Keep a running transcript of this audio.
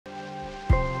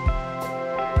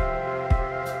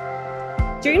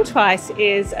June Twice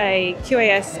is a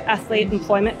QAS athlete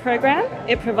employment program.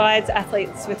 It provides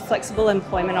athletes with flexible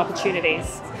employment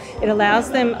opportunities. It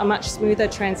allows them a much smoother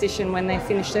transition when they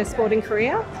finish their sporting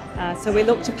career. So we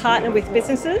look to partner with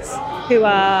businesses who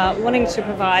are wanting to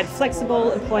provide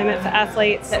flexible employment for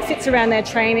athletes that fits around their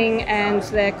training and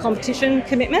their competition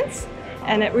commitments.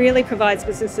 And it really provides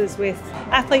businesses with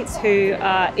athletes who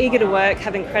are eager to work,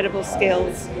 have incredible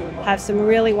skills, have some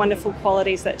really wonderful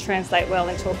qualities that translate well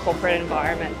into a corporate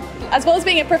environment. As well as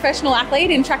being a professional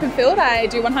athlete in track and field, I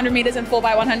do 100 metres and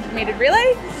 4x100 metre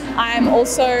relay. I'm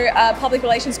also a public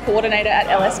relations coordinator at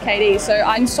LSKD, so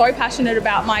I'm so passionate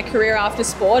about my career after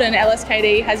sport, and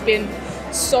LSKD has been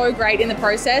so great in the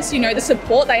process. You know, the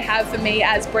support they have for me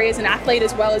as Bree as an athlete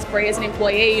as well as Bree as an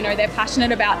employee. You know, they're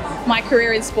passionate about my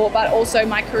career in sport but also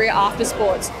my career after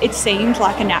sports. It seemed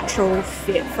like a natural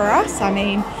fit for us. I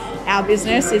mean, our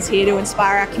business is here to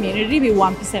inspire our community to be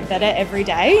 1% better every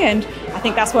day, and I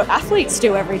think that's what athletes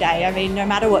do every day. I mean, no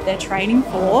matter what they're training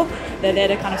for, they're there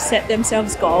to kind of set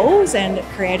themselves goals and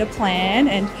create a plan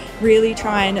and really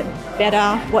try and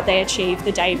better what they achieved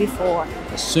the day before.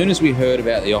 As soon as we heard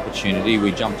about the opportunity,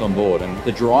 we jumped on board, and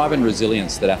the drive and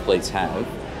resilience that athletes have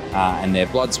and their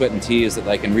blood, sweat and tears that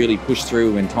they can really push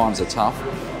through when times are tough,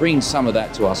 bringing some of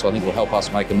that to us, I think will help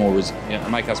us make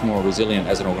us more resilient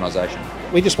as an organisation.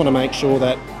 We just want to make sure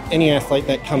that any athlete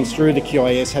that comes through the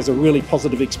QAS has a really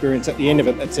positive experience at the end of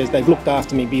it that says they've looked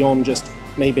after me beyond just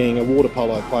me being a water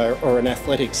polo player or an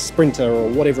athletics sprinter or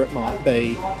whatever it might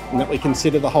be, and that we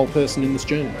consider the whole person in this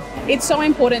journey. It's so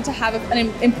important to have an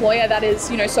employer that is,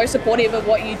 you know, so supportive of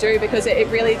what you do, because it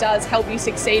really does help you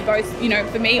succeed both, you know,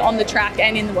 for me on the track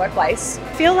and in the workplace.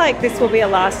 I feel like this will be a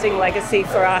lasting legacy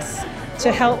for us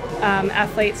to help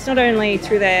athletes not only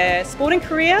through their sporting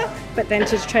career but then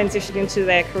to transition into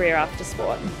their career after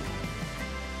sport.